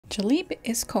Gelip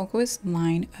is Kokoist's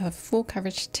line of full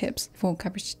coverage tips. Full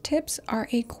coverage tips are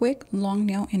a quick long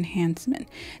nail enhancement.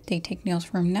 They take nails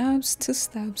from nubs to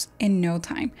stubs in no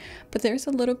time, but there's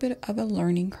a little bit of a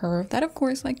learning curve that, of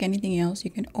course, like anything else,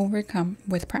 you can overcome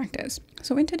with practice.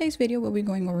 So in today's video, we'll be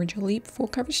going over Gelip full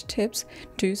coverage tips,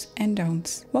 do's and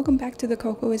don'ts. Welcome back to the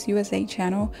Kokoist USA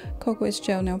channel. Kokoist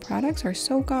gel nail products are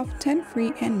soak-off,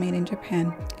 10-free, and made in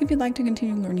Japan. If you'd like to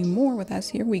continue learning more with us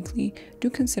here weekly, do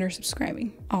consider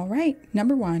subscribing. All right,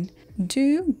 number 1,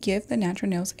 do give the natural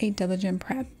nails a diligent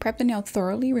prep. Prep the nail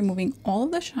thoroughly, removing all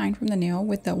of the shine from the nail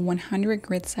with the 100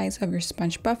 grit size of your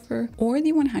sponge buffer or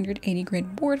the 180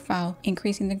 grit board file.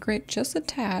 Increasing the grit just a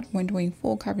tad when doing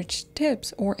full coverage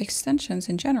tips or extensions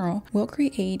in general will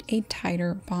create a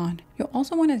tighter bond. You'll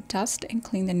also want to dust and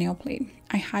clean the nail plate.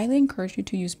 I highly encourage you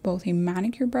to use both a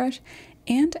manicure brush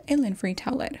and a lint-free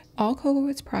towelette. All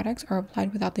Kokoist products are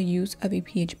applied without the use of a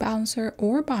pH balancer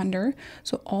or bonder,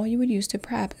 so all you would use to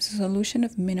prep is a solution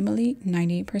of minimally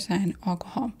 90%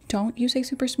 alcohol. Don't use a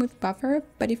super smooth buffer,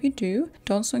 but if you do,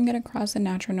 don't swing it across the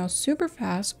natural nail super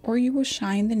fast or you will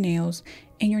shine the nails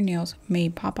and your nails may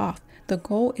pop off. The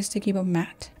goal is to keep them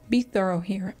matte. Be thorough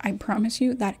here. I promise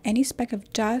you that any speck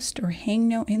of dust or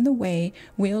hangnail in the way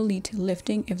will lead to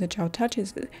lifting if the gel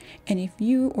touches it. And if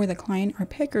you or the client are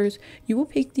pickers, you will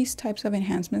pick these types of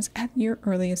enhancements at your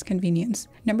earliest convenience.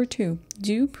 Number 2,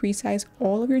 do pre-size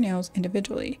all of your nails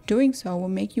individually. Doing so will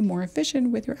make you more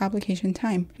efficient with your application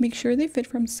time. Make sure they fit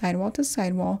from sidewall to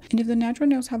sidewall, and if the natural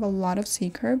nails have a lot of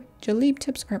C-curve, Gelip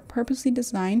tips are purposely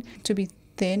designed to be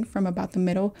thin from about the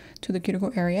middle to the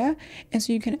cuticle area, and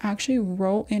so you can actually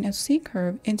roll in a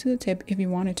C-curve into the tip if you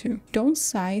wanted to. Don't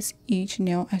size each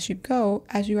nail as you go,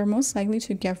 as you are most likely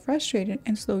to get frustrated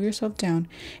and slow yourself down,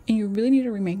 and you really need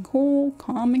to remain cool,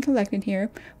 calm, and collected here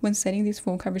when setting these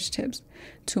full coverage tips.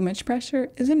 Too much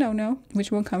pressure is a no-no,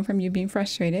 which will come from you being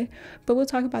frustrated, but we'll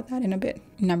talk about that in a bit.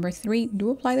 Number 3, do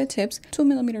apply the tips 2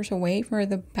 millimeters away for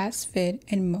the best fit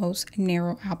and most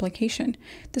narrow application.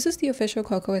 This is the official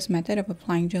Kokoist method of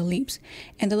applying Gelips,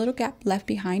 and the little gap left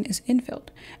behind is infilled.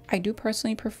 I do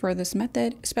personally prefer this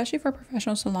method, especially for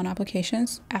professional salon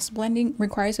applications, as blending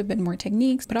requires a bit more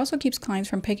techniques, but also keeps clients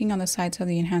from picking on the sides of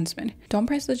the enhancement. Don't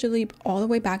press the Gelip all the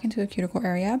way back into the cuticle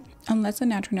area unless the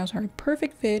natural nails are a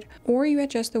perfect fit, or you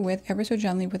adjust the width ever so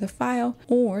gently with a file,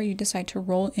 or you decide to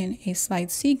roll in a slight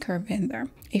C-curve in there.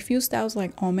 A few styles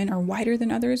like almond are wider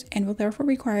than others and will therefore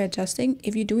require adjusting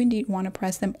if you do indeed want to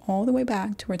press them all the way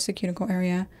back towards the cuticle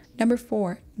area. Number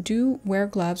 4, do wear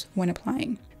gloves when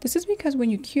applying. This is because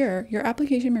when you cure, your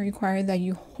application may require that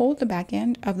you hold the back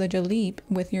end of the Gelip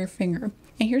with your finger.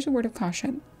 And here's a word of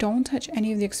caution. Don't touch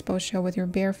any of the exposed gel with your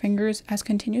bare fingers, as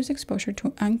continuous exposure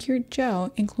to uncured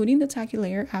gel, including the tacky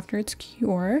layer after its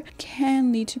cure,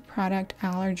 can lead to product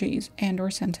allergies and or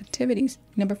sensitivities.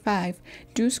 Number 5,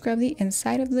 do scrub the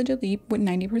inside of the Gelip with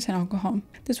 90% alcohol.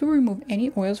 This will remove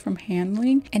any oils from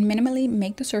handling and minimally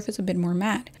make the surface a bit more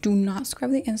matte. Do not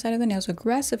scrub the inside of the nails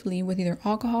aggressively with either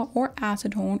alcohol or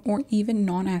acetone or even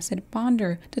non-acid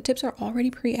bonder. The tips are already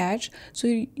pre-etched, so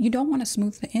you don't want to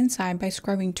smooth the inside by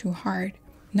scrubbing too hard.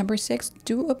 Number 6,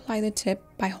 do apply the tip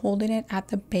by holding it at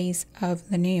the base of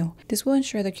the nail. This will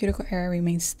ensure the cuticle area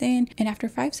remains thin, and after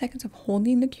 5 seconds of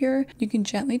holding the cure, you can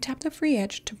gently tap the free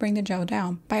edge to bring the gel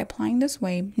down. By applying this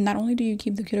way, not only do you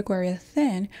keep the cuticle area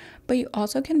thin, but you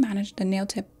also can manage the nail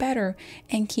tip better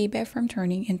and keep it from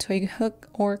turning into a hook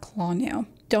or claw nail.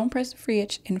 Don't press the free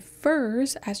edge in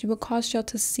first, as you will cause gel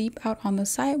to seep out on the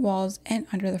side walls and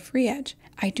under the free edge.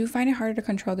 I do find it harder to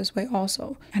control this way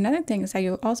also. Another thing is that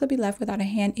you'll also be left without a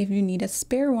hand if you need a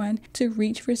spare one to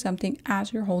reach for something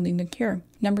as you're holding the cure.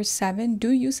 Number 7, do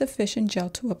use sufficient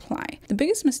gel to apply. The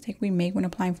biggest mistake we make when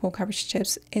applying full coverage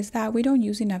tips is that we don't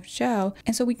use enough gel,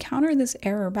 and so we counter this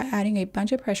error by adding a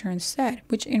bunch of pressure instead,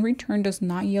 which in return does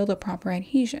not yield a proper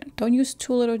adhesion. Don't use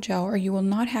too little gel or you will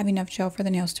not have enough gel for the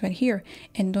nails to adhere,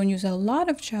 and don't use a lot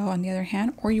of gel on the other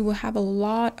hand, or you will have a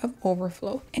lot of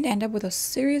overflow and end up with a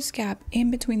serious gap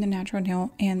in between the natural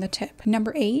nail and the tip.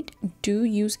 Number 8, do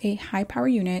use a high power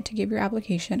unit to give your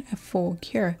application a full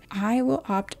cure. I will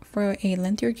opt for a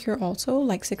lengthier cure also,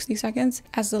 like 60 seconds,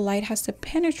 as the light has to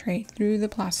penetrate through the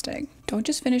plastic. Don't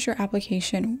just finish your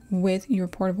application with your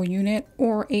portable unit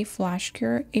or a flash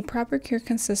cure. A proper cure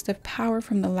consists of power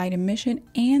from the light emission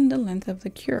and the length of the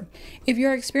cure. If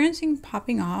you're experiencing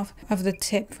popping off of the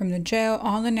tip from the gel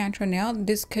on the natural nail,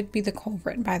 this could be the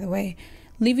culprit, by the way.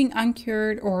 Leaving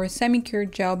uncured or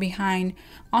semi-cured gel behind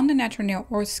on the natural nail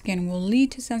or skin will lead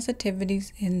to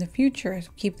sensitivities in the future, so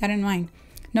keep that in mind.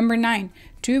 Number 9,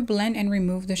 do blend and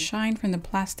remove the shine from the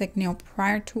plastic nail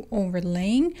prior to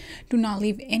overlaying. Do not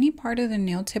leave any part of the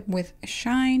nail tip with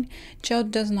shine. Gel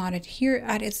does not adhere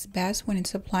at its best when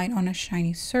it's applied on a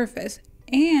shiny surface.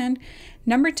 And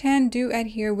number 10, do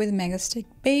adhere with Mega Stick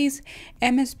Base.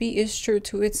 MSB is true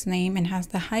to its name and has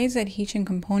the highest adhesion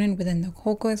component within the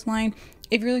Kokoist line.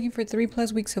 If you're looking for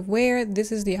 3+ weeks of wear,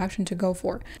 this is the option to go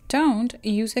for. Don't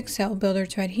use Excel Builder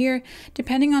to adhere.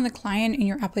 Depending on the client and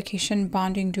your application,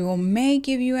 Bonding Duo may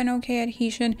give you an okay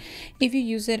adhesion if you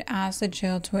use it as a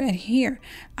gel to adhere.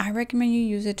 I recommend you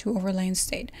use it to overlay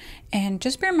instead. And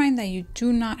just bear in mind that you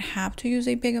do not have to use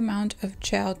a big amount of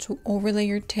gel to overlay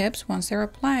your tips once they're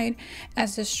applied,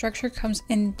 as the structure comes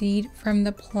indeed from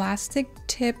the plastic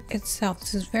tip itself.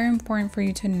 This is very important for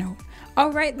you to know.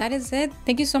 All right, that is it.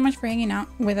 Thank you so much for hanging out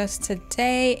with us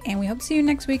today, and we hope to see you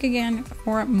next week again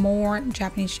for more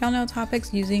Japanese shell nail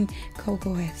topics using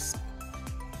Kokoist.